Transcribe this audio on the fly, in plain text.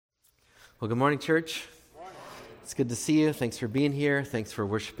Well, good morning, church. It's good to see you. Thanks for being here. Thanks for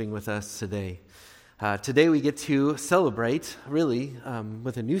worshiping with us today. Today we get to celebrate, really,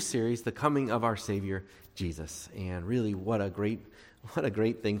 with a new series, the coming of our Savior, Jesus. And really, what a great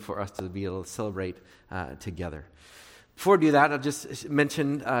thing for us to be able to celebrate together. Before I do that, I'll just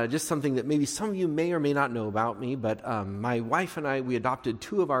mention just something that maybe some of you may or may not know about me, but my wife and I, we adopted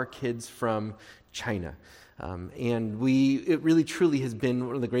two of our kids from China. And it really truly has been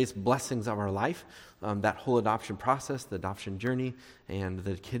one of the greatest blessings of our life, that whole adoption process, the adoption journey, and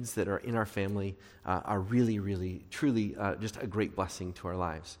the kids that are in our family are really, really, truly just a great blessing to our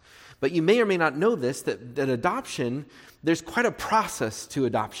lives. But you may or may not know this, that adoption, there's quite a process to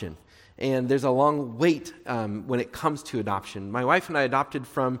adoption. And there's a long wait when it comes to adoption. My wife and I adopted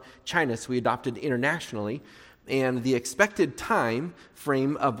from China, so we adopted internationally. And the expected time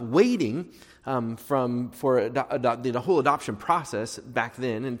frame of waiting for the whole adoption process back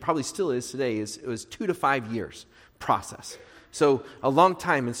then, and probably still is today, it was 2 to 5 years process. So a long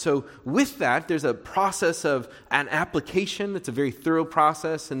time. And so with that, there's a process of an application. It's a very thorough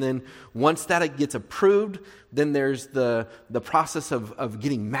process. And then once that gets approved, then there's the process of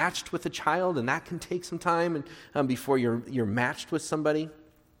getting matched with a child, and that can take some time before you're matched with somebody.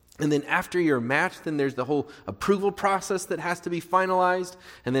 And then after you're matched, then there's the whole approval process that has to be finalized.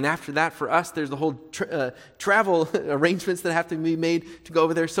 And then after that, for us, there's the whole travel arrangements that have to be made to go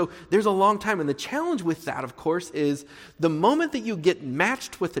over there. So there's a long time. And the challenge with that, of course, is the moment that you get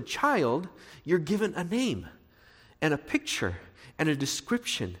matched with a child, you're given a name and a picture and a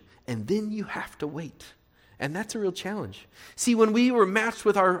description. And then you have to wait. And that's a real challenge. See, when we were matched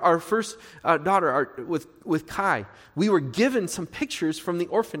with our first daughter, with Kai, we were given some pictures from the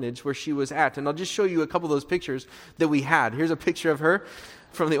orphanage where she was at. And I'll just show you a couple of those pictures that we had. Here's a picture of her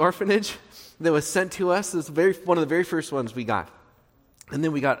from the orphanage that was sent to us. It's one of the very first ones we got. And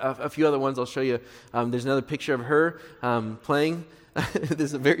then we got a few other ones I'll show you. There's another picture of her playing.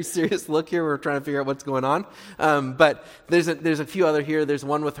 There's a very serious look here. We're trying to figure out what's going on. But there's a few other here. There's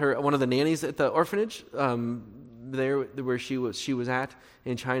one with her, one of the nannies at the orphanage there where she was at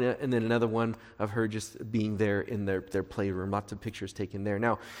in China, and then another one of her just being there in their playroom. Lots of pictures taken there.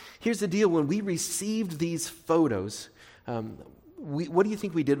 Now, here's the deal. When we received these photos, what do you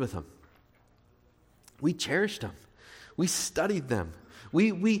think we did with them? We cherished them. We studied them.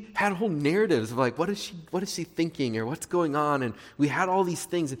 We had whole narratives of like, what is she thinking, or what's going on, and we had all these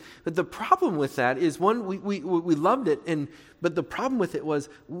things. But the problem with that is, one, we loved it, but the problem with it was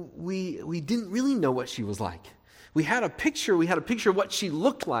we didn't really know what she was like. We had a picture of what she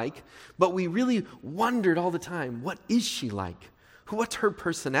looked like, but we really wondered all the time, what is she like? What's her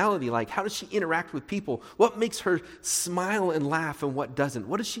personality like? How does she interact with people? What makes her smile and laugh and what doesn't?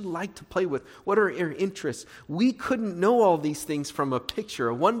 What does she like to play with? What are her interests? We couldn't know all these things from a picture,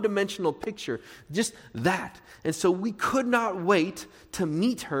 a one-dimensional picture, just that. And so we could not wait to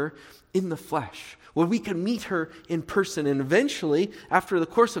meet her in the flesh, where we can meet her in person. And eventually, after the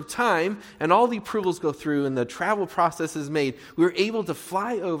course of time, and all the approvals go through and the travel process is made, we were able to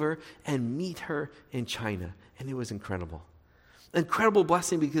fly over and meet her in China. And it was incredible. Incredible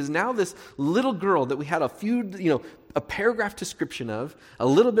blessing, because now this little girl that we had a paragraph description of, a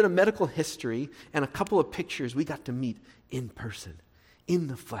little bit of medical history, and a couple of pictures, we got to meet in person, in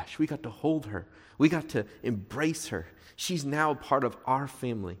the flesh. We got to hold her. We got to embrace her. She's now part of our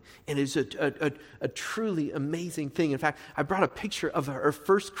family, and it's a truly amazing thing. In fact, I brought a picture of her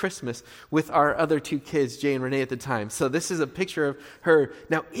first Christmas with our other two kids, Jay and Renee, at the time. So this is a picture of her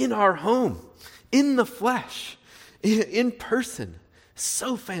now in our home, in the flesh, in person.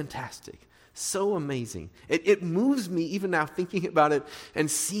 So fantastic, so amazing. It moves me even now thinking about it and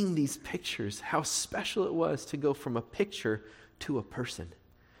seeing these pictures, how special it was to go from a picture to a person.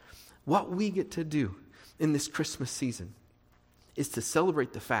 What we get to do in this Christmas season is to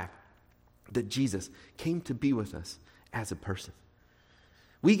celebrate the fact that Jesus came to be with us as a person.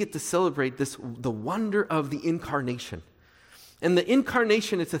 We get to celebrate the wonder of the incarnation. And the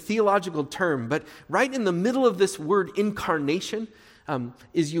incarnation, it's a theological term, but right in the middle of this word incarnation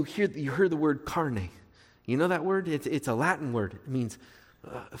is you hear the word carne. You know that word? It's a Latin word. It means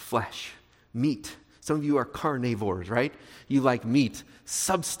flesh, meat. Some of you are carnivores, right? You like meat,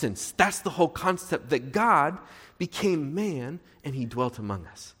 substance. That's the whole concept, that God became man and he dwelt among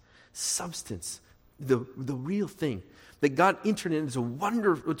us. Substance, the real thing. That God entered in is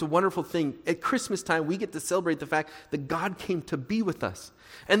it's a wonderful thing. At Christmas time, we get to celebrate the fact that God came to be with us.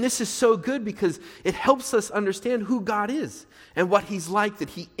 And this is so good because it helps us understand who God is and what he's like,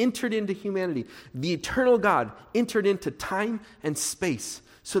 that he entered into humanity. The eternal God entered into time and space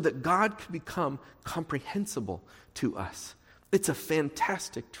so that God could become comprehensible to us. It's a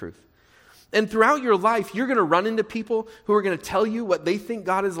fantastic truth. And throughout your life, you're going to run into people who are going to tell you what they think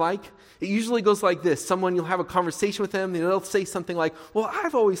God is like. It usually goes like this. You'll have a conversation with them, and they'll say something like, well,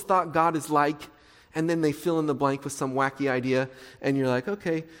 I've always thought God is like, and then they fill in the blank with some wacky idea, and you're like,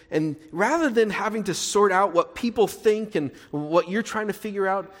 okay. And rather than having to sort out what people think and what you're trying to figure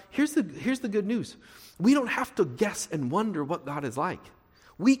out, here's the good news. We don't have to guess and wonder what God is like.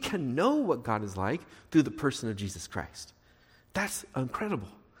 We can know what God is like through the person of Jesus Christ. That's incredible.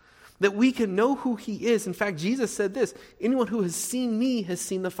 That we can know who he is. In fact, Jesus said this, anyone who has seen me has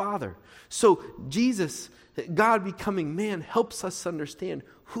seen the Father. So Jesus, God becoming man, helps us understand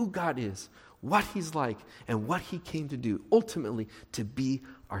who God is, what he's like, and what he came to do, ultimately to be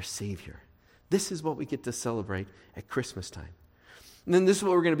our Savior. This is what we get to celebrate at Christmas time. And then this is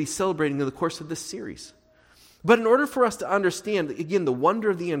what we're going to be celebrating in the course of this series. But in order for us to understand, again, the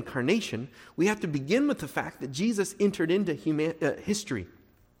wonder of the incarnation, we have to begin with the fact that Jesus entered into history.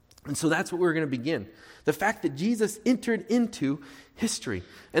 And so that's what we're going to begin. The fact that Jesus entered into history.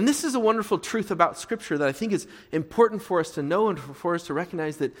 And this is a wonderful truth about Scripture that I think is important for us to know and for us to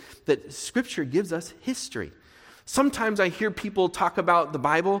recognize that Scripture gives us history. Sometimes I hear people talk about the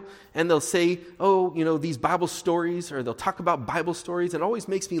Bible and they'll say, these Bible stories, or they'll talk about Bible stories. It always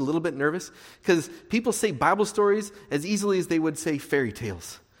makes me a little bit nervous because people say Bible stories as easily as they would say fairy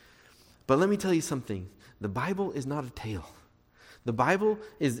tales. But let me tell you something. The Bible is not a tale. The Bible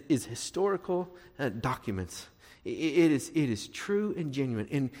is historical documents. It is true and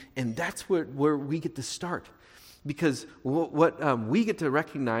genuine. And that's where we get to start. Because what we get to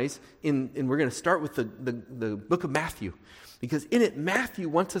recognize, and we're going to start with the book of Matthew. Because in it, Matthew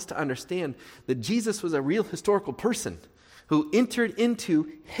wants us to understand that Jesus was a real historical person who entered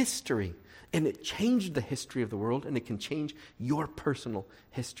into history. And it changed the history of the world, and it can change your personal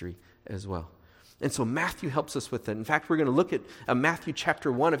history as well. And so Matthew helps us with it. In fact, we're going to look at Matthew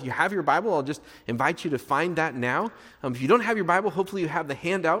chapter 1. If you have your Bible, I'll just invite you to find that now. If you don't have your Bible, hopefully you have the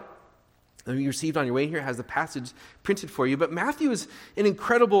handout that you received on your way here. It has the passage printed for you. But Matthew is an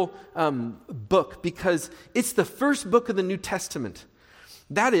incredible book because it's the first book of the New Testament.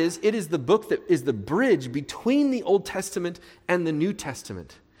 That is, it is the book that is the bridge between the Old Testament and the New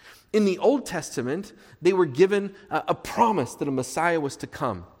Testament. In the Old Testament, they were given a promise that a Messiah was to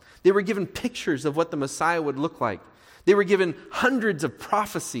come. They were given pictures of what the Messiah would look like. They were given hundreds of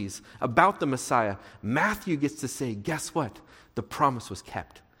prophecies about the Messiah. Matthew gets to say, guess what? The promise was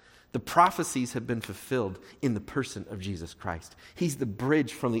kept. The prophecies have been fulfilled in the person of Jesus Christ. He's the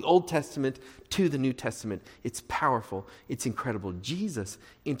bridge from the Old Testament to the New Testament. It's powerful. It's incredible. Jesus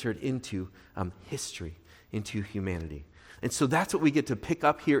entered into history, into humanity. And so that's what we get to pick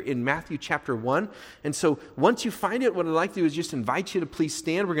up here in Matthew chapter 1. And so once you find it, what I'd like to do is just invite you to please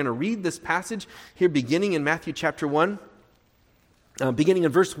stand. We're going to read this passage here beginning in Matthew chapter 1, beginning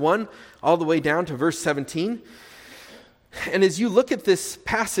in verse 1 all the way down to verse 17. And as you look at this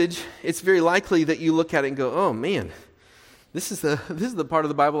passage, it's very likely that you look at it and go, oh man, this is the part of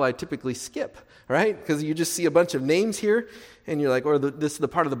the Bible I typically skip, right? Because you just see a bunch of names here, and you're like, this is the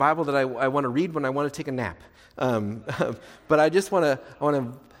part of the Bible that I want to read when I want to take a nap. But I just want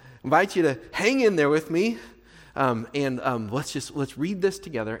to invite you to hang in there with me, and let's read this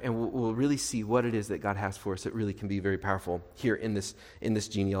together, and we'll really see what it is that God has for us. It really can be very powerful here in this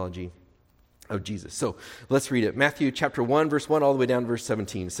genealogy of Jesus. So let's read it. Matthew chapter 1, verse 1 all the way down to verse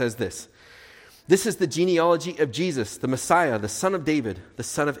 17. It says this. This is the genealogy of Jesus, the Messiah, the son of David, the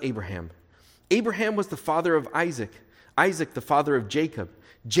son of Abraham. Abraham was the father of Isaac, Isaac the father of Jacob,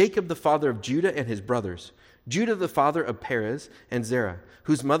 Jacob the father of Judah and his brothers, Judah the father of Perez and Zerah,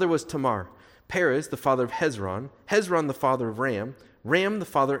 whose mother was Tamar, Perez the father of Hezron, Hezron the father of Ram, Ram the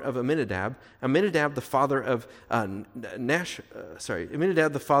father of Amminadab, Amminadab the father of Amminadab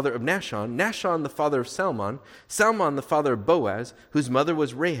the father of Nahshon, Nahshon the father of Salmon, Salmon the father of Boaz, whose mother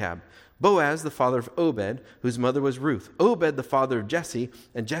was Rahab, Boaz the father of Obed, whose mother was Ruth, Obed the father of Jesse,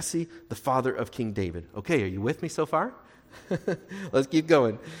 and Jesse the father of King David. Okay, are you with me so far? Let's keep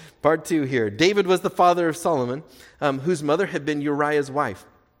going. Part 2 here. David was the father of Solomon, whose mother had been Uriah's wife.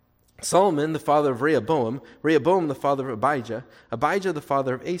 Solomon, the father of Rehoboam, Rehoboam, the father of Abijah, Abijah, the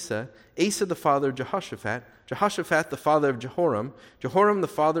father of Asa, Asa, the father of Jehoshaphat, Jehoshaphat, the father of Jehoram, Jehoram, the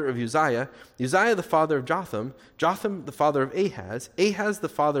father of Uzziah, Uzziah, the father of Jotham, Jotham, the father of Ahaz, Ahaz, the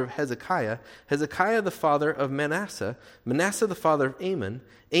father of Hezekiah, Hezekiah, the father of Manasseh, Manasseh, the father of Amon,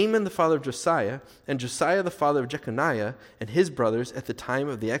 Amon, the father of Josiah, and Josiah, the father of Jeconiah, and his brothers at the time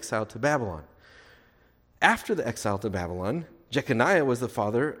of the exile to Babylon. After the exile to Babylon, Jeconiah was the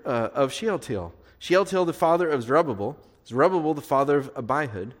father of Shealtiel, Shealtiel the father of Zerubbabel, Zerubbabel the father of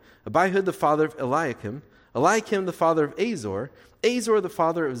Abihud, Abihud the father of Eliakim, Eliakim the father of Azor, Azor the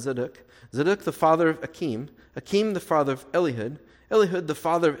father of Zadok, Zadok the father of Akim, Akim the father of Elihud, Elihud the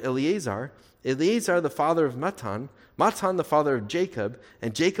father of Eleazar, Eleazar the father of Matan, Matan the father of Jacob,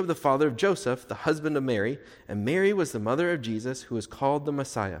 and Jacob the father of Joseph, the husband of Mary, and Mary was the mother of Jesus, who is called the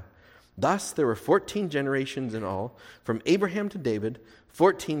Messiah. Thus there were 14 generations in all, from Abraham to David,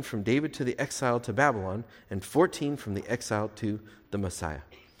 14 from David to the exile to Babylon, and 14 from the exile to the Messiah.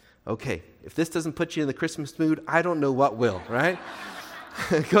 Okay, if this doesn't put you in the Christmas mood, I don't know what will, right?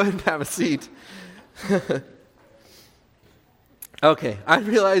 Go ahead and have a seat. Okay, I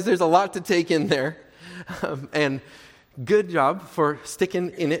realize there's a lot to take in there, and good job for sticking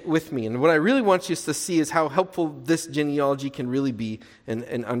in it with me. And what I really want you to see is how helpful this genealogy can really be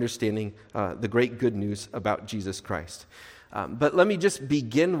in understanding the great good news about Jesus Christ. But let me just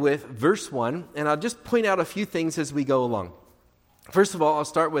begin with verse 1, and I'll just point out a few things as we go along. First of all, I'll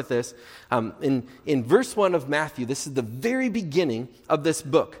start with this. In verse 1 of Matthew, this is the very beginning of this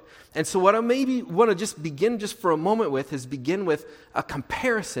book. And so what I maybe want to just begin just for a moment with is begin with a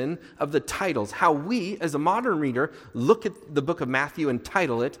comparison of the titles, how we, as a modern reader, look at the book of Matthew and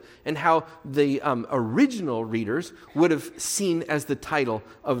title it, and how the original readers would have seen as the title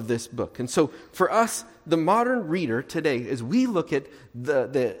of this book. And so for us, the modern reader today, as we look at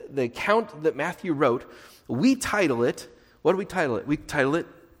the account that Matthew wrote, we title it, what do we title it? We title it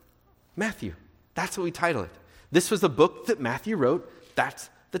Matthew. That's what we title it. This was the book that Matthew wrote. That's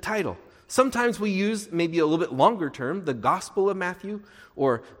the title. Sometimes we use maybe a little bit longer term, the Gospel of Matthew,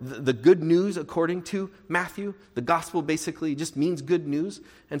 or the good news according to Matthew. The gospel basically just means good news,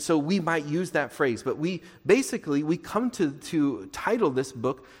 and so we might use that phrase. But we come to title this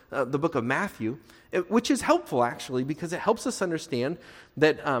book, the book of Matthew, which is helpful actually, because it helps us understand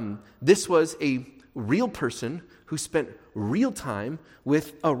that this was a real person who spent real time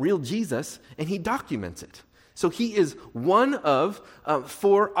with a real Jesus, and he documents it. So he is one of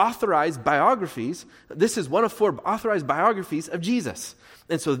 4 authorized biographies. This is one of 4 authorized biographies of Jesus.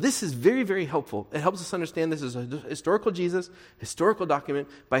 And so this is very, very helpful. It helps us understand this is a historical Jesus, historical document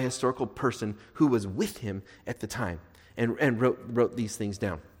by a historical person who was with him at the time and wrote these things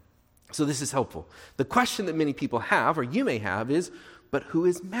down. So this is helpful. The question that many people have, or you may have, is, but who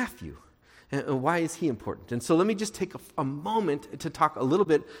is Matthew? And why is he important? And so let me just take a moment to talk a little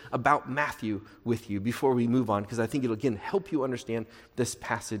bit about Matthew with you before we move on, because I think it'll, again, help you understand this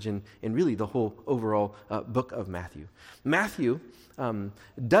passage and really the whole overall book of Matthew. Matthew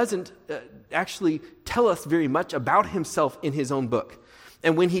doesn't actually tell us very much about himself in his own book.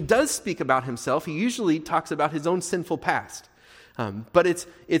 And when he does speak about himself, he usually talks about his own sinful past. But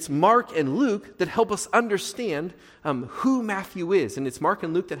it's Mark and Luke that help us understand who Matthew is. And it's Mark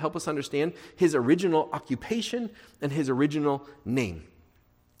and Luke that help us understand his original occupation and his original name.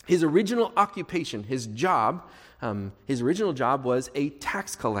 His original occupation, his original job was a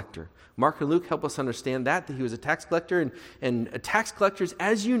tax collector. Mark and Luke help us understand that he was a tax collector. And tax collectors,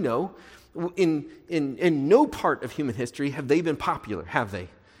 as you know, in no part of human history have they been popular, have they?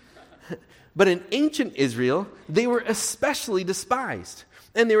 But in ancient Israel, they were especially despised.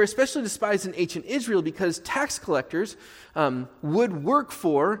 And they were especially despised in ancient Israel because tax collectors would work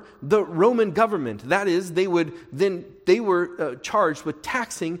for the Roman government. That is, they were charged with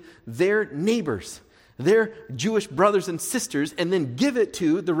taxing their neighbors, their Jewish brothers and sisters, and then give it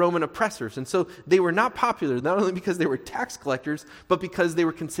to the Roman oppressors. And so they were not popular, not only because they were tax collectors, but because they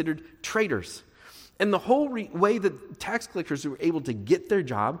were considered traitors. And the whole way that tax collectors were able to get their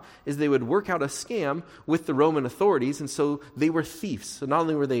job is they would work out a scam with the Roman authorities, and so they were thieves. So not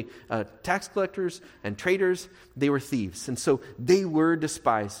only were they tax collectors and traitors, they were thieves. And so they were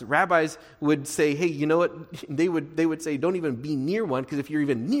despised. Rabbis would say, hey, you know what? They would say, don't even be near one, because if you're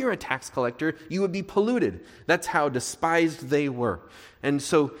even near a tax collector, you would be polluted. That's how despised they were. And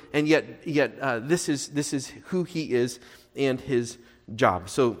yet this is who he is and his job.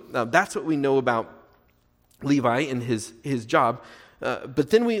 So that's what we know about Levi and his job. But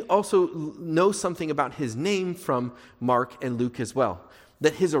then we also know something about his name from Mark and Luke as well.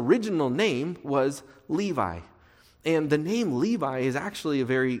 That his original name was Levi. And the name Levi is actually a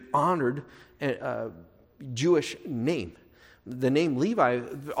very honored Jewish name. The name Levi,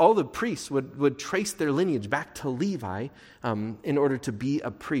 all the priests would trace their lineage back to Levi in order to be a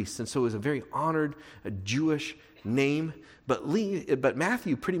priest. And so it was a very honored Jewish name. But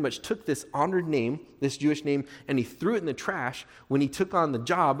Matthew pretty much took this honored name, this Jewish name, and he threw it in the trash when he took on the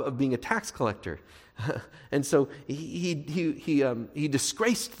job of being a tax collector. And so he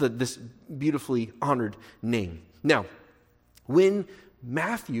disgraced this beautifully honored name. Now, when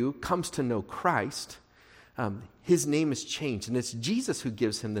Matthew comes to know Christ, his name is changed, and it's Jesus who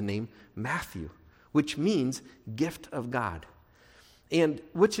gives him the name Matthew. which means gift of God. And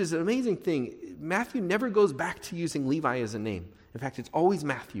which is an amazing thing. Matthew never goes back to using Levi as a name. In fact, it's always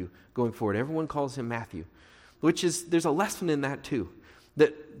Matthew going forward. Everyone calls him Matthew, there's a lesson in that too.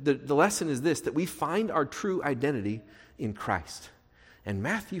 That the lesson is this, that we find our true identity in Christ. And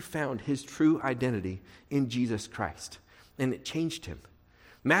Matthew found his true identity in Jesus Christ, and it changed him.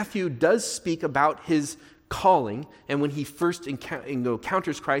 Matthew does speak about his calling, and when he first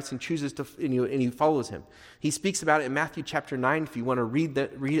encounters Christ and chooses to, and he follows him. He speaks about it in Matthew chapter 9. If you want to read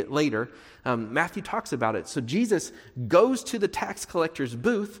it later, Matthew talks about it. So Jesus goes to the tax collector's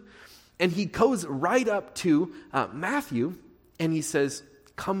booth, and he goes right up to Matthew, and he says,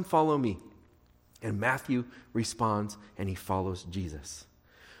 "Come follow me." And Matthew responds, and he follows Jesus.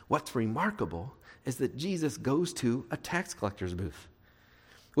 What's remarkable is that Jesus goes to a tax collector's booth,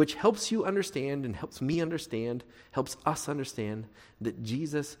 which helps you understand and helps me understand, helps us understand that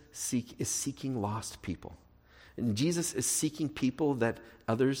Jesus is seeking lost people. And Jesus is seeking people that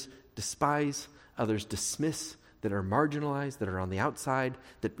others despise, others dismiss, that are marginalized, that are on the outside,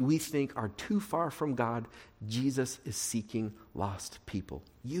 that we think are too far from God. Jesus is seeking lost people.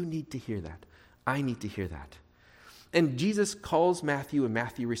 You need to hear that. I need to hear that. And Jesus calls Matthew, and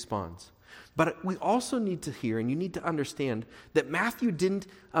Matthew responds. But we also need to hear, and you need to understand, that Matthew didn't,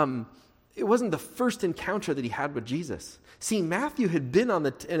 it wasn't the first encounter that he had with Jesus. See, Matthew had been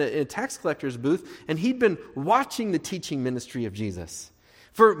in a tax collector's booth, and he'd been watching the teaching ministry of Jesus.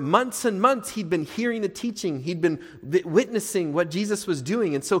 For months and months, he'd been hearing the teaching. He'd been witnessing what Jesus was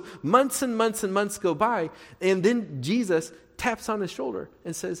doing. And so months and months and months go by, and then Jesus taps on his shoulder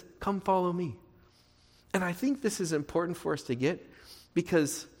and says, "Come follow me." And I think this is important for us to get,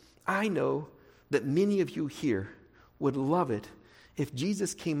 because I know that many of you here would love it if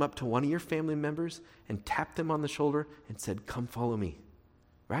Jesus came up to one of your family members and tapped them on the shoulder and said, "Come follow me."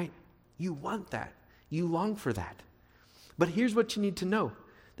 Right? You want that. You long for that. But here's what you need to know,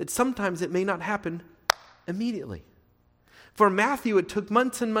 that sometimes it may not happen immediately. For Matthew, it took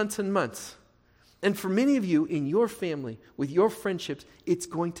months and months and months. And for many of you in your family, with your friendships, it's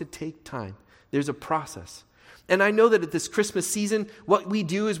going to take time. There's a process. And I know that at this Christmas season, what we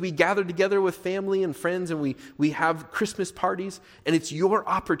do is we gather together with family and friends, and we have Christmas parties, and it's your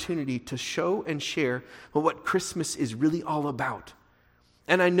opportunity to show and share what Christmas is really all about.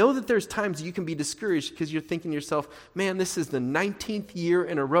 And I know that there's times you can be discouraged because you're thinking to yourself, man, this is the 19th year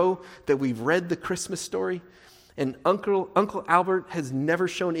in a row that we've read the Christmas story, and Uncle Albert has never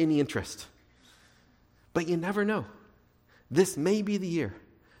shown any interest. But you never know. This may be the year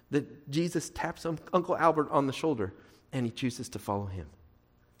that Jesus taps Uncle Albert on the shoulder and he chooses to follow him.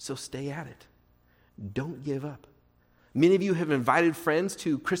 So stay at it. Don't give up. Many of you have invited friends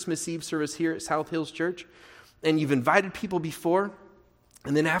to Christmas Eve service here at South Hills Church, and you've invited people before,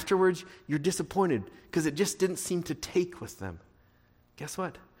 and then afterwards you're disappointed because it just didn't seem to take with them. Guess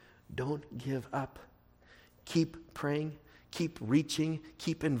what? Don't give up. Keep praying. Keep reaching,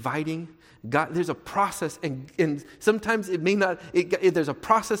 keep inviting. God, there's a process, and sometimes it may not, there's a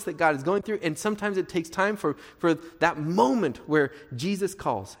process that God is going through, and sometimes it takes time for that moment where Jesus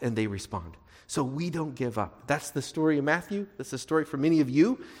calls and they respond. So we don't give up. That's the story of Matthew. That's the story for many of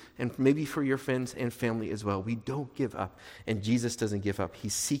you, and maybe for your friends and family as well. We don't give up, and Jesus doesn't give up.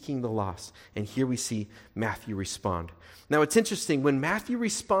 He's seeking the lost, and here we see Matthew respond. Now it's interesting, when Matthew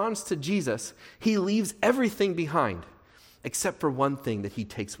responds to Jesus, he leaves everything behind, except for one thing that he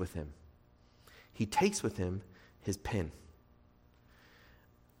takes with him. He takes with him his pen.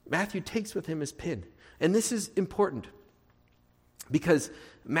 Matthew takes with him his pen. And this is important because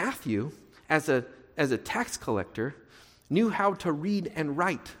Matthew, as a tax collector, knew how to read and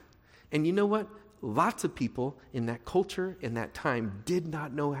write. And you know what? Lots of people in that culture, in that time, did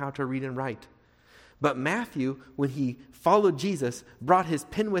not know how to read and write. But Matthew, when he followed Jesus, brought his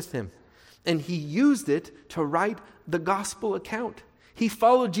pen with him. And he used it to write the gospel account. He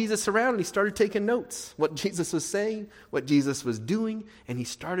followed Jesus around and he started taking notes, what Jesus was saying, what Jesus was doing, and he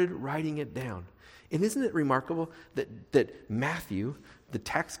started writing it down. And isn't it remarkable that Matthew, the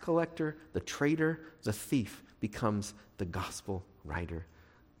tax collector, the traitor, the thief, becomes the gospel writer?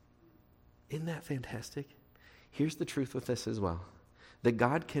 Isn't that fantastic? Here's the truth with this as well. That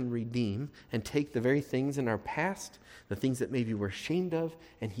God can redeem and take the very things in our past, the things that maybe we're ashamed of,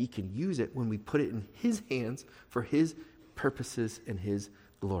 and he can use it when we put it in his hands for his purposes and his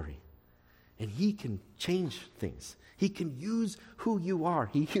glory. And he can change things. He can use who you are.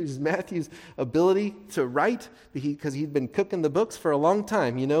 He used Matthew's ability to write because he'd been cooking the books for a long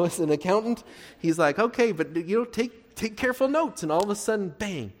time. You know, as an accountant, he's like, okay, but take careful notes. And all of a sudden,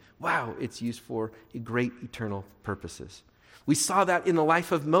 bang, wow, it's used for great eternal purposes. We saw that in the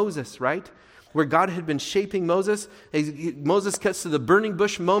life of Moses, right? where God had been shaping Moses. Moses gets to the burning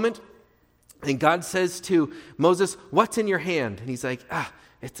bush moment, and God says to Moses, "What's in your hand?" And he's like,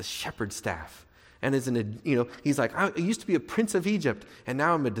 "It's a shepherd's staff." And he's like, "I used to be a prince of Egypt, and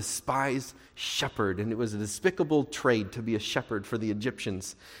now I'm a despised shepherd." And it was a despicable trade to be a shepherd for the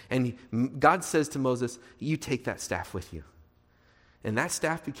Egyptians. And God says to Moses, "You take that staff with you." And that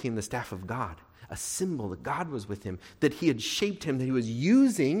staff became the staff of God, a symbol that God was with him, that he had shaped him, that he was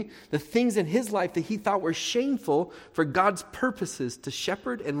using the things in his life that he thought were shameful for God's purposes to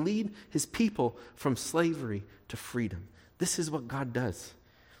shepherd and lead his people from slavery to freedom. This is what God does.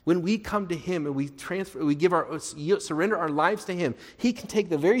 When we come to him and we surrender our lives to him, he can take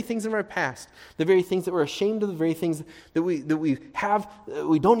the very things of our past, the very things that we're ashamed of, the very things that we have,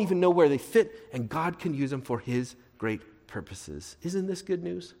 we don't even know where they fit, and God can use them for his great purposes. Isn't this good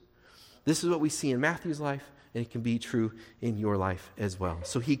news? This is what we see in Matthew's life, and it can be true in your life as well.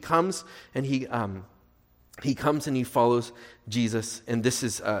 So he comes and he follows Jesus, and this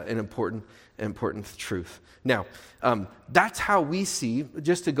is an important truth. Now, that's how we see,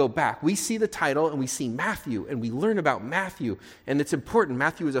 just to go back, we see the title and we see Matthew and we learn about Matthew, and it's important.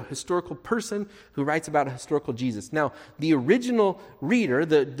 Matthew is a historical person who writes about a historical Jesus. Now, the original reader,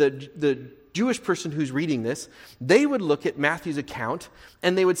 the Jewish person who's reading this, they would look at Matthew's account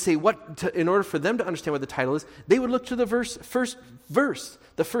and they would say, in order for them to understand what the title is, they would look to the first verse,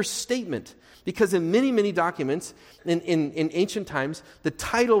 the first statement. Because in many, many documents in ancient times, the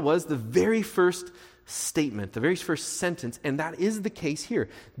title was the very first statement, the very first sentence, and that is the case here.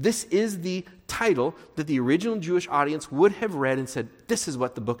 This is the title that the original Jewish audience would have read and said, this is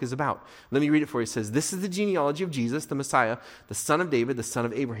what the book is about. Let me read it for you. It says, "This is the genealogy of Jesus, the Messiah, the son of David, the son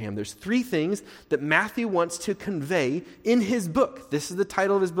of Abraham." There's three things that Matthew wants to convey in his book. This is the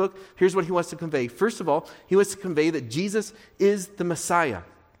title of his book. Here's what he wants to convey. First of all, he wants to convey that Jesus is the Messiah.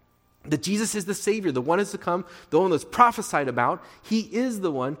 That Jesus is the Savior, the one who is to come, the one that's prophesied about. He is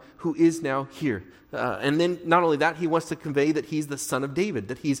the one who is now here. And then not only that, he wants to convey that he's the son of David,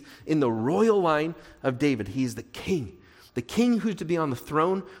 that he's in the royal line of David. He's the king who's to be on the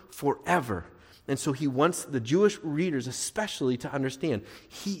throne forever. And so he wants the Jewish readers especially to understand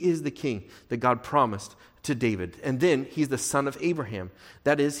he is the king that God promised to David. And then he's the son of Abraham.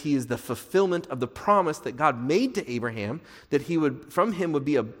 That is, he is the fulfillment of the promise that God made to Abraham, that from him would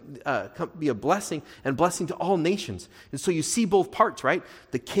be a blessing and blessing to all nations. And so you see both parts, right?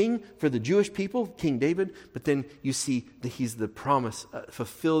 The king for the Jewish people, King David, but then you see that he's the promise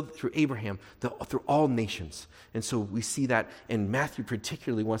fulfilled through Abraham, through all nations. And so we see that, and Matthew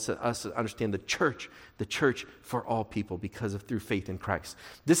particularly wants us to understand the church for all people through faith in Christ.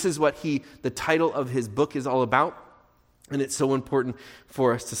 This is what the title of his book is all about, and it's so important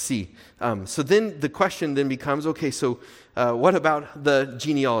for us to see. So then the question then becomes, okay, so what about the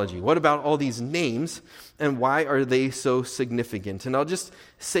genealogy? What about all these names, and why are they so significant? And I'll just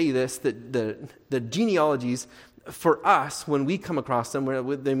say this, that the genealogies, for us, when we come across them,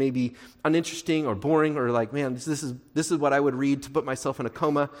 they may be uninteresting or boring, or like, man, this is what I would read to put myself in a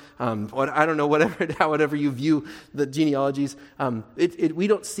coma. I don't know, however you view the genealogies. We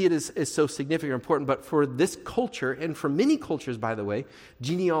don't see it as so significant or important, but for this culture, and for many cultures, by the way,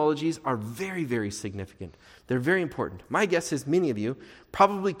 genealogies are very, very significant. They're very important. My guess is many of you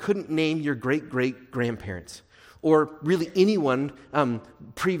probably couldn't name your great-great-grandparents, or really anyone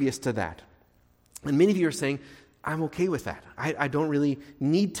previous to that. And many of you are saying, I'm okay with that. I don't really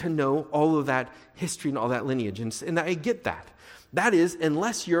need to know all of that history and all that lineage. And I get that. That is,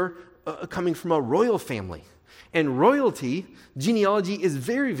 unless you're coming from a royal family. And royalty, genealogy is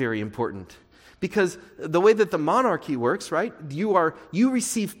very, very important. Because the way that the monarchy works, right? You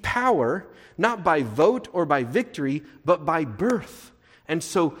receive power not by vote or by victory, but by birth. And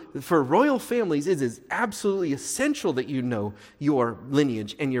so for royal families, it is absolutely essential that you know your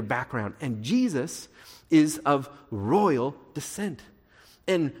lineage and your background. And Jesus is of royal descent.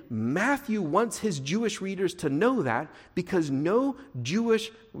 And Matthew wants his Jewish readers to know that, because no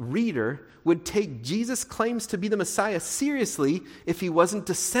Jewish reader would take Jesus' claims to be the Messiah seriously if he wasn't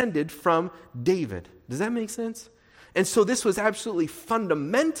descended from David. Does that make sense? And so this was absolutely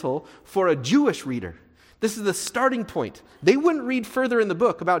fundamental for a Jewish reader. This is the starting point. They wouldn't read further in the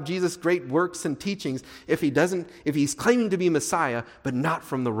book about Jesus' great works and teachings if he's claiming to be Messiah, but not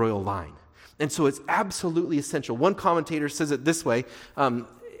from the royal line. And so it's absolutely essential. One commentator says it this way.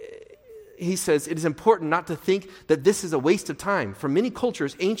 He says, it is important not to think that this is a waste of time. For many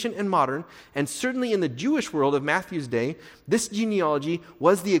cultures, ancient and modern, and certainly in the Jewish world of Matthew's day, this genealogy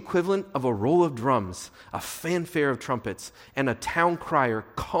was the equivalent of a roll of drums, a fanfare of trumpets, and a town crier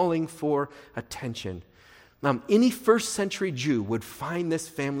calling for attention. Any first century Jew would find this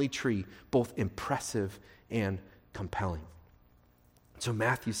family tree both impressive and compelling. So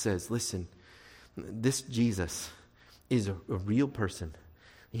Matthew says, listen, this Jesus is a real person.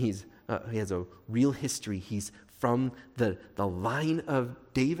 He has a real history. He's from the line of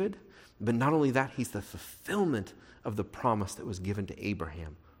David, but not only that, he's the fulfillment of the promise that was given to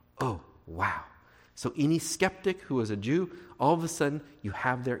Abraham. Oh, wow. So any skeptic who was a Jew, all of a sudden you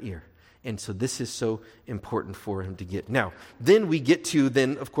have their ear. And so this is so important for him to get. Now, then we get to,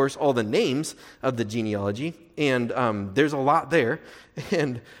 of course, all the names of the genealogy. And there's a lot there.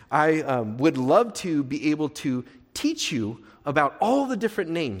 And I would love to be able to teach you about all the different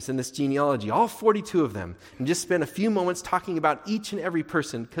names in this genealogy, all 42 of them, and just spend a few moments talking about each and every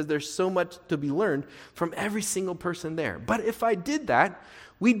person, because there's so much to be learned from every single person there. But if I did that,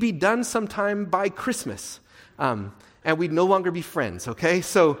 we'd be done sometime by Christmas. And we'd no longer be friends, okay?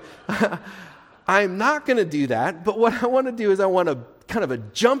 So I'm not going to do that, but what I want to do is I want to kind of a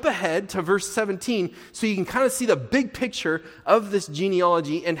jump ahead to verse 17 so you can kind of see the big picture of this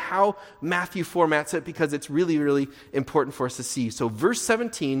genealogy and how Matthew formats it, because it's really, really important for us to see. So verse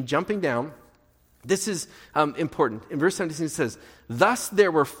 17, jumping down, this is important. In verse 17 it says, thus there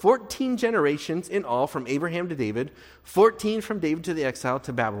were 14 generations in all from Abraham to David, 14 from David to the exile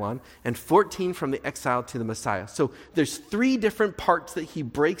to Babylon, and 14 from the exile to the Messiah. So there's 3 different parts that he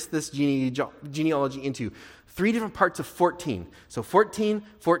breaks this genealogy into. 3 different parts of 14. So 14,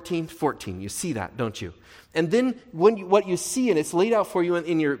 14, 14. You see that, don't you? And then what you see, and it's laid out for you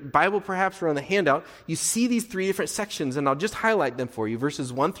in your Bible perhaps or on the handout, you see these 3 different sections, and I'll just highlight them for you.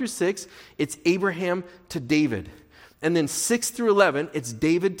 Verses 1 through 6, it's Abraham to David. And then 6 through 11, it's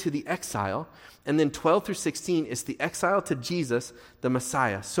David to the exile. And then 12 through 16, it's the exile to Jesus, the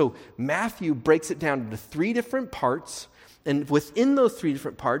Messiah. So Matthew breaks it down into 3 different parts. And within those 3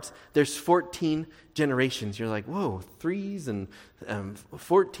 different parts, there's 14 generations. You're like, whoa, 3s and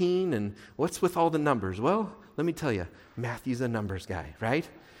 14, and what's with all the numbers? Well, let me tell you, Matthew's a numbers guy, right?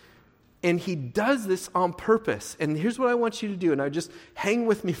 And he does this on purpose. And here's what I want you to do, and I just hang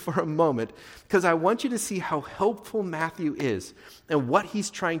with me for a moment, because I want you to see how helpful Matthew is and what he's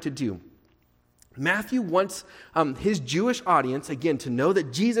trying to do. Matthew wants his Jewish audience, again, to know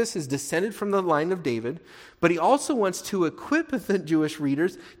that Jesus is descended from the line of David, but he also wants to equip the Jewish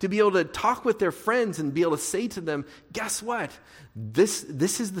readers to be able to talk with their friends and be able to say to them, guess what? This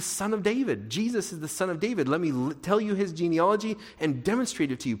is the son of David. Jesus is the son of David. Let me tell you his genealogy and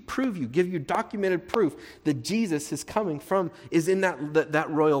demonstrate it to you, prove you, give you documented proof that Jesus is in that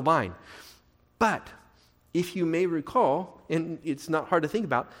royal line. But if you may recall, and it's not hard to think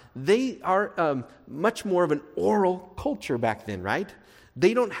about, they are much more of an oral culture back then, right?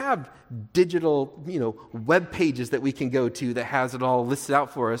 They don't have digital, web pages that we can go to that has it all listed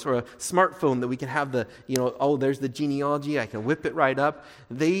out for us, or a smartphone that we can have there's the genealogy, I can whip it right up.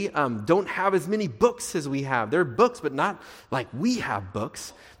 They don't have as many books as we have. There are books, but not like we have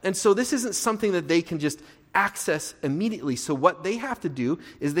books. And so this isn't something that they can just access immediately. So what they have to do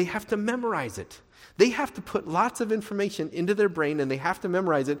is they have to memorize it. They have to put lots of information into their brain, and they have to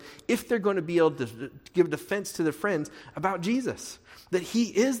memorize it if they're going to be able to give defense to their friends about Jesus, that he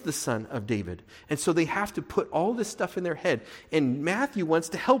is the son of David. And so they have to put all this stuff in their head. And Matthew wants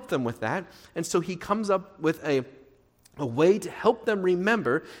to help them with that. And so he comes up with a way to help them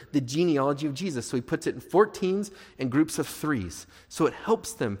remember the genealogy of Jesus. So he puts it in 14s and groups of 3s. So it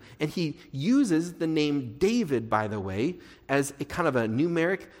helps them. And he uses the name David, by the way, as a kind of a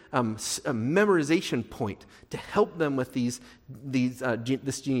numeric a memorization point to help them with this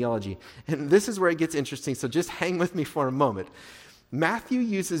genealogy. And this is where it gets interesting. So just hang with me for a moment. Matthew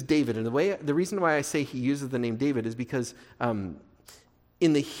uses David, and the reason why I say he uses the name David is because in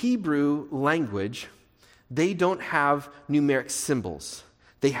the Hebrew language, they don't have numeric symbols.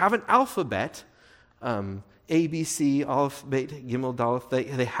 They have an alphabet, A, B, C, Aleph, Bet, Gimel, Daleth.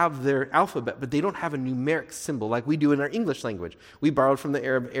 They have their alphabet, but they don't have a numeric symbol like we do in our English language. We borrowed from the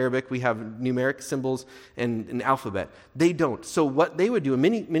Arabic. We have numeric symbols and an alphabet. They don't. So what they would do, and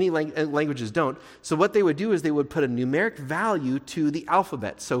many languages don't, so what they would do is they would put a numeric value to the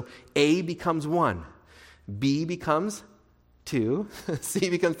alphabet. So A becomes 1, B becomes 2,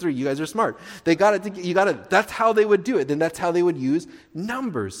 C becomes 3. You guys are smart. That's how they would do it. Then that's how they would use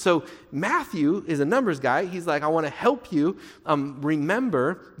numbers. So Matthew is a numbers guy. He's like, I want to help you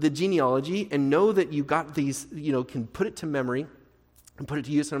remember the genealogy and know that you got these, can put it to memory and put it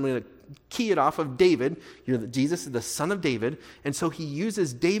to use. So I'm going to key it off of David. Jesus is the son of David. And so he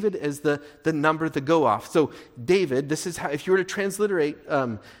uses David as the number, the go off. So David, this is how, if you were to transliterate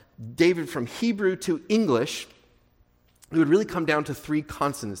David from Hebrew to English, it would really come down to three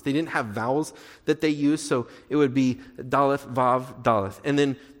consonants. They didn't have vowels that they used, so it would be Daleth, Vav, Daleth. And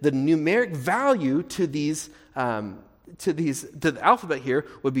then the numeric value to the alphabet here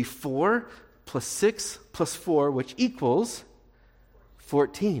would be 4 plus 6 plus 4, which equals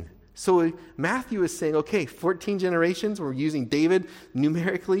 14. So Matthew is saying, okay, 14 generations. We're using David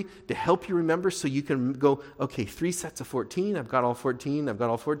numerically to help you remember, so you can go, okay, 3 sets of 14. I've got all 14. I've got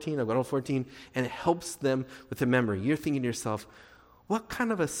all 14. I've got all 14. And it helps them with the memory. You're thinking to yourself, what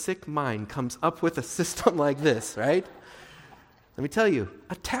kind of a sick mind comes up with a system like this, right? Let me tell you,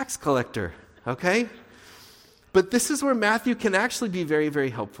 a tax collector, okay? But this is where Matthew can actually be very,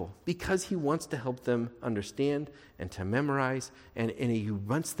 very helpful, because he wants to help them understand and to memorize, and he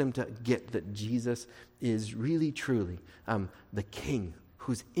wants them to get that Jesus is really, truly the King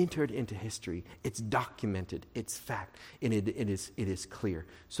who's entered into history. It's documented, it's fact, and it is clear.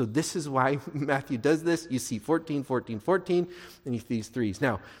 So this is why Matthew does this. You see 14, 14, 14, and you see these threes.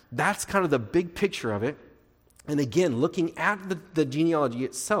 Now, that's kind of the big picture of it. And again, looking at the genealogy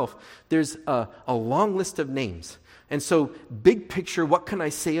itself, there's a long list of names. And so, big picture, what can I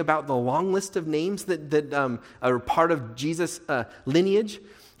say about the long list of names that are part of Jesus' lineage?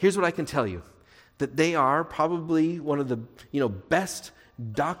 Here's what I can tell you. That they are probably one of the best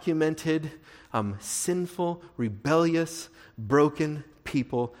documented, sinful, rebellious, broken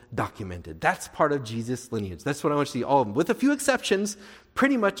people documented. That's part of Jesus' lineage. That's what I want you to see, all of them. With a few exceptions,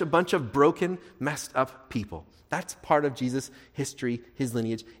 pretty much a bunch of broken, messed up people. That's part of Jesus' history, his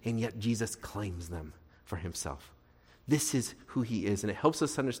lineage, and yet Jesus claims them for himself. This is who he is, and it helps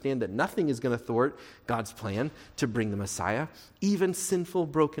us understand that nothing is going to thwart God's plan to bring the Messiah, even sinful,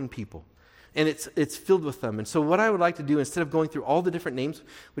 broken people. And it's filled with them. And so what I would like to do, instead of going through all the different names,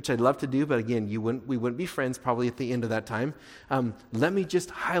 which I'd love to do, but again, we wouldn't be friends probably at the end of that time, let me just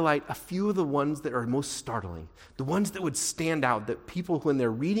highlight a few of the ones that are most startling, the ones that would stand out, that people, when they're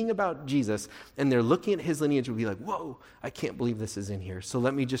reading about Jesus and they're looking at his lineage, would be like, whoa, I can't believe this is in here. So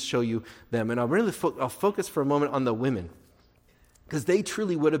let me just show you them. And I'll focus for a moment on the women, because they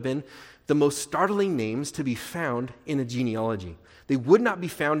truly would have been the most startling names to be found in a genealogy. They would not be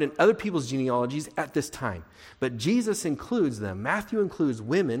found in other people's genealogies at this time. But Jesus includes them. Matthew includes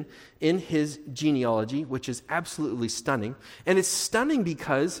women in his genealogy, which is absolutely stunning. And it's stunning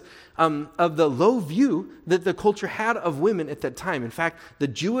because of the low view that the culture had of women at that time. In fact, the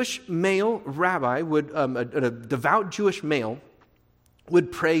Jewish male rabbi would, a devout Jewish male,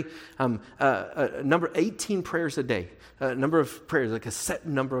 would pray a number 18 prayers a day, a number of prayers, like a set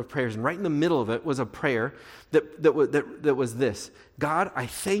number of prayers. And right in the middle of it was a prayer that was this: God, I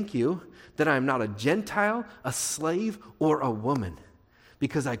thank you that I am not a Gentile, a slave, or a woman,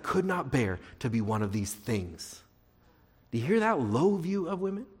 because I could not bear to be one of these things. Do you hear that low view of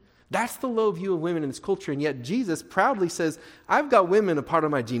women? That's the low view of women in this culture. And yet Jesus proudly says, I've got women a part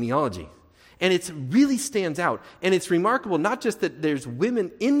of my genealogy. And it really stands out. And it's remarkable, not just that there's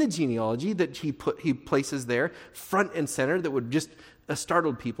women in the genealogy that he places there front and center that would just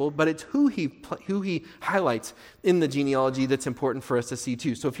startle people, but it's who he highlights in the genealogy that's important for us to see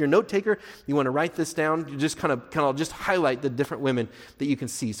too. So if you're a note taker, you want to write this down, you just kind of just highlight the different women that you can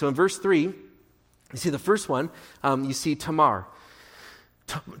see. So in verse 3, you see the first one, you see Tamar.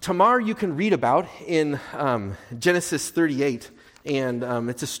 Tamar you can read about in Genesis 38. And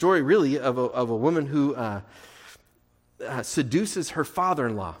it's a story, really, of a woman who seduces her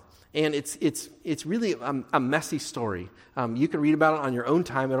father-in-law. And it's really a messy story. You can read about it on your own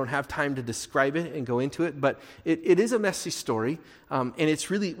time. I don't have time to describe it and go into it, but it is a messy story. And it's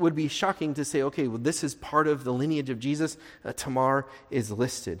really would be shocking to say, okay, well, this is part of the lineage of Jesus. Tamar is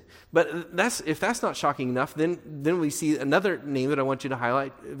listed. But if that's not shocking enough, then we see another name that I want you to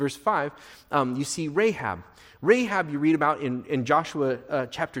highlight. Verse 5, you see Rahab. Rahab, you read about in Joshua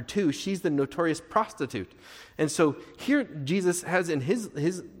chapter 2, she's the notorious prostitute. And so here Jesus has in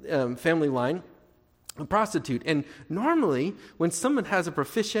his family line a prostitute. And normally when someone has a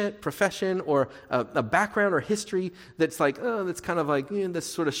profession or a background or history that's like, oh, that's kind of like, that's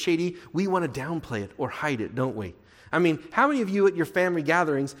sort of shady, we want to downplay it or hide it, don't we? I mean, how many of you at your family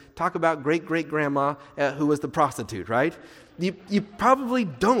gatherings talk about great-great-grandma who was the prostitute, right? You probably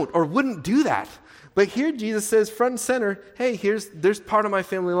don't or wouldn't do that. But here Jesus says front and center, hey, there's part of my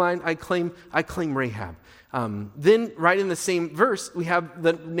family line. I claim Rahab. Then right in the same verse, we have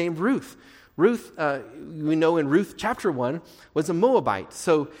the name Ruth. Ruth, we know in Ruth chapter 1, was a Moabite.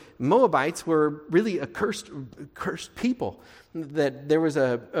 So Moabites were really a cursed people. That there was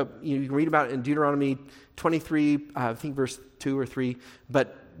you can read about it in Deuteronomy 23, I think verse 2 or 3,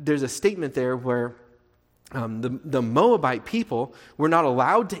 but there's a statement there where The Moabite people were not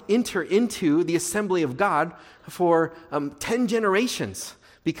allowed to enter into the assembly of God for 10 generations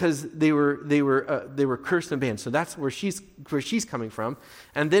because they were cursed and banned. So that's where she's coming from.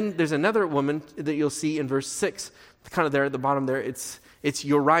 And then there's another woman that you'll see in verse 6, kind of there at the bottom there. It's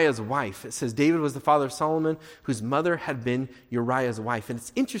Uriah's wife. It says David was the father of Solomon, whose mother had been Uriah's wife. And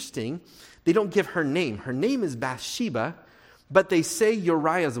it's interesting, they don't give her name. Her name is Bathsheba, but they say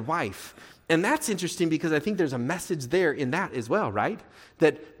Uriah's wife. And that's interesting because I think there's a message there in that as well, right?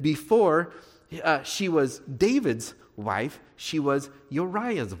 That before she was David's wife, she was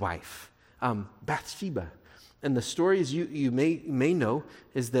Uriah's wife, Bathsheba. And the story, as you may know,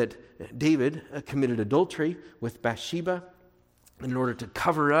 is that David committed adultery with Bathsheba. In order to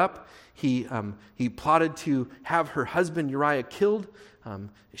cover up, he plotted to have her husband Uriah killed.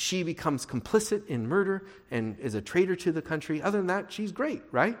 She becomes complicit in murder and is a traitor to the country. Other than that, she's great,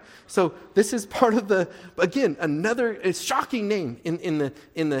 right? So this is part of another shocking name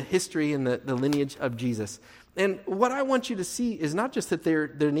in the history and the lineage of Jesus. And what I want you to see is not just that their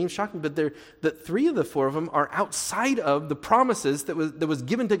name's shocking, but that 3 of the 4 of them are outside of the promises that was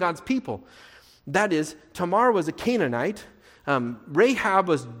given to God's people. That is, Tamar was a Canaanite, Rahab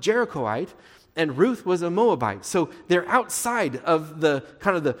was Jerichoite, and Ruth was a Moabite. So they're outside of the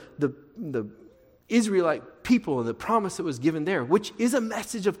kind of the Israelite people and the promise that was given there, which is a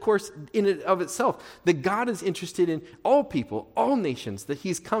message, of course, in and of itself, that God is interested in all people, all nations, that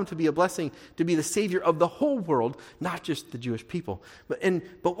he's come to be a blessing, to be the Savior of the whole world, not just the Jewish people.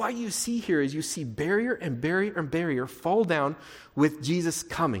 But what you see here is you see barrier and barrier and barrier fall down with Jesus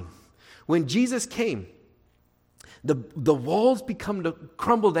coming. When Jesus came, the walls become to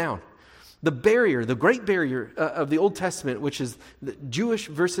crumble down. The barrier, the great barrier of the Old Testament, which is the Jewish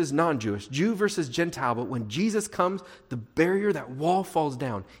versus non-Jewish, Jew versus Gentile, but when Jesus comes, the barrier, that wall falls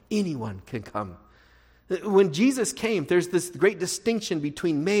down. Anyone can come. When Jesus came, there's this great distinction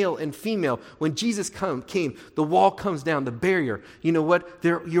between male and female. When Jesus came, the wall comes down, the barrier. You know what?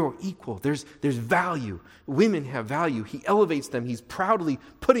 You're equal. There's value. Women have value. He elevates them. He's proudly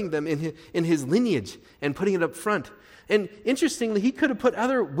putting them in his lineage and putting it up front. And interestingly, he could have put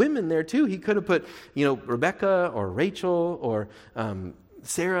other women there too. He could have put, Rebecca or Rachel or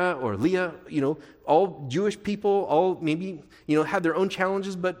Sarah or Leah, all Jewish people, all maybe, had their own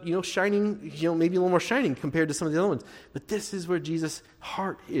challenges, but, shining, maybe a little more shining compared to some of the other ones. But this is where Jesus'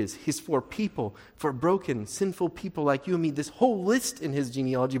 heart is. He's for people, for broken, sinful people like you and me. This whole list in his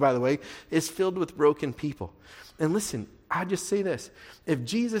genealogy, by the way, is filled with broken people. And listen, I just say this. If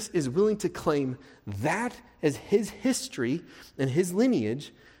Jesus is willing to claim that as his history and his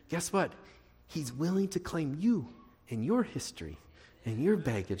lineage, guess what? He's willing to claim you and your history and your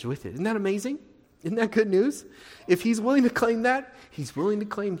baggage with it. Isn't that amazing? Isn't that good news? If he's willing to claim that, he's willing to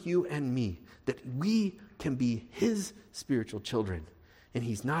claim you and me, that we can be his spiritual children. And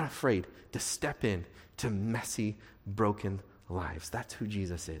he's not afraid to step in to messy, broken lives. That's who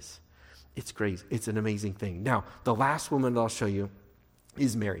Jesus is. It's great. It's an amazing thing. Now, the last woman that I'll show you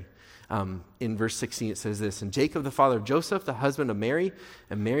is Mary. In verse 16, it says this, and Jacob, the father of Joseph, the husband of Mary,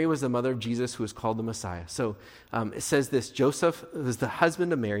 and Mary was the mother of Jesus, who is called the Messiah. So it says this, Joseph was the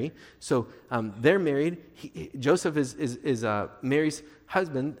husband of Mary. So they're married. Joseph is Mary's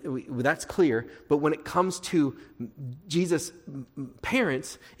husband. That's clear. But when it comes to Jesus'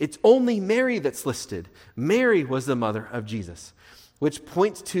 parents, it's only Mary that's listed. Mary was the mother of Jesus, which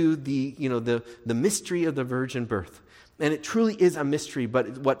points to the mystery of the virgin birth. And it truly is a mystery,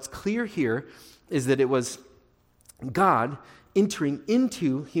 but what's clear here is that it was God entering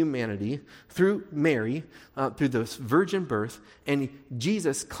into humanity through Mary, through this virgin birth, and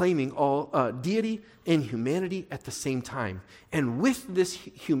Jesus claiming all deity and humanity at the same time. And with this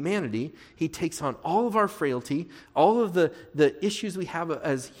humanity, he takes on all of our frailty, all of the issues we have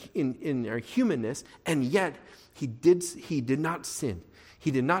as in our humanness, and yet he did not sin. He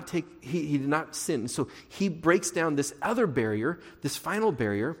did not sin. So he breaks down this other barrier, this final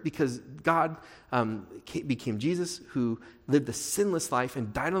barrier, because God became Jesus, who lived a sinless life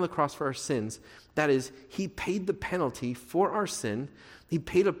and died on the cross for our sins. That is, he paid the penalty for our sin. He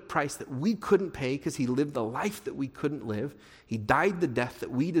paid a price that we couldn't pay because he lived the life that we couldn't live. He died the death that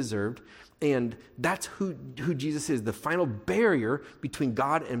we deserved. And that's who Jesus is, the final barrier between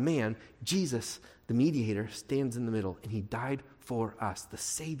God and man. Jesus, the mediator, stands in the middle, and he died for us. The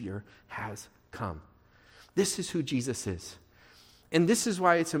Savior has come. This is who Jesus is. And this is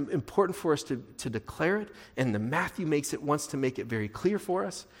why it's important for us to declare it. And Matthew wants to make it very clear for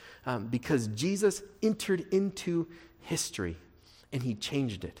us, because Jesus entered into history and he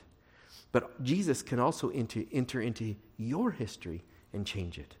changed it. But Jesus can also enter into your history and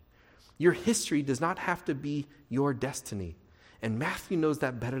change it. Your history does not have to be your destiny. And Matthew knows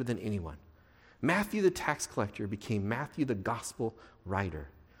that better than anyone. Matthew the tax collector became Matthew the gospel writer.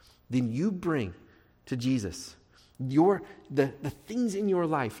 Then you bring to Jesus the things in your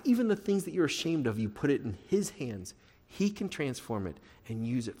life, even the things that you're ashamed of, you put it in his hands. He can transform it and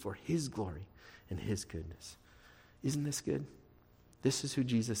use it for his glory and his goodness. Isn't this good? This is who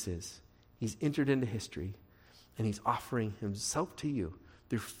Jesus is. He's entered into history, and he's offering himself to you.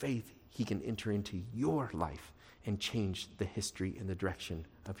 Through faith, he can enter into your life and change the history and the direction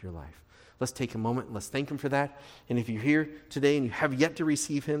of your life. Let's take a moment and let's thank him for that. And if you're here today and you have yet to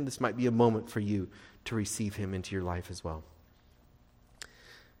receive him, this might be a moment for you to receive him into your life as well.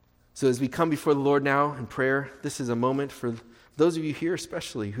 So as we come before the Lord now in prayer, this is a moment for those of you here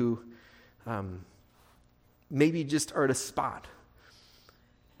especially who maybe just are at a spot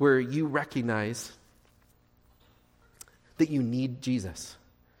where you recognize that you need Jesus.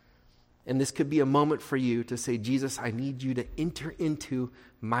 And this could be a moment for you to say, Jesus, I need you to enter into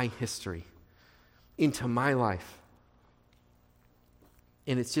my history, into my life.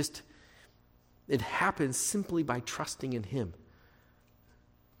 And it happens simply by trusting in him.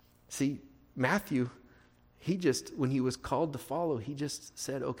 See, Matthew, when he was called to follow, he just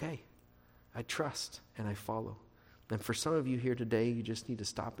said, okay, I trust and I follow. And for some of you here today, you just need to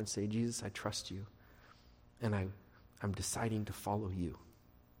stop and say, Jesus, I trust you. And I'm deciding to follow you.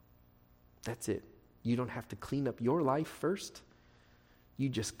 That's it. You don't have to clean up your life first. You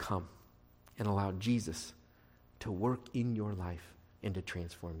just come and allow Jesus to work in your life and to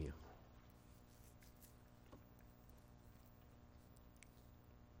transform you.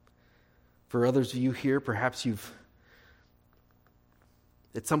 For others of you here, perhaps you've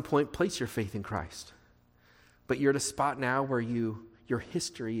at some point placed your faith in Christ, but you're at a spot now where your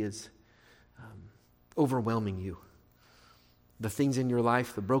history is overwhelming you. The things in your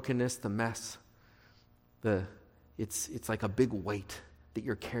life, the brokenness, the mess, it's like a big weight that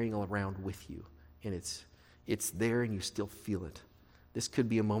you're carrying around with you, and it's there and you still feel it. This could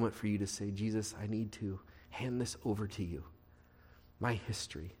be a moment for you to say, Jesus, I need to hand this over to you. My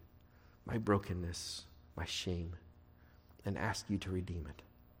history, my brokenness, my shame, and ask you to redeem it.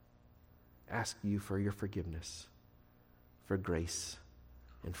 Ask you for your forgiveness, for grace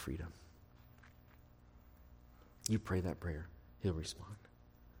and freedom. You pray that prayer, he'll respond.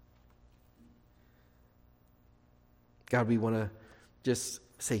 God, we want to just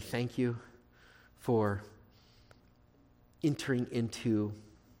say thank you for entering into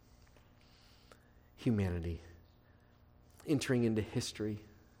humanity, entering into history.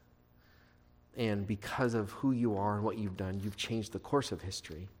 And because of who you are and what you've done, you've changed the course of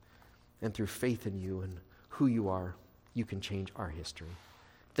history. And through faith in you and who you are, you can change our history.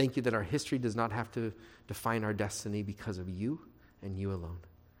 Thank you that our history does not have to define our destiny because of you and you alone.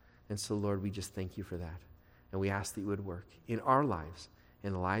 And so, Lord, we just thank you for that. And we ask that you would work in our lives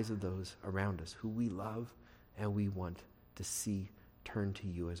and the lives of those around us who we love and we want to see turn to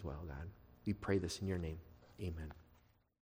you as well, God. We pray this in your name. Amen.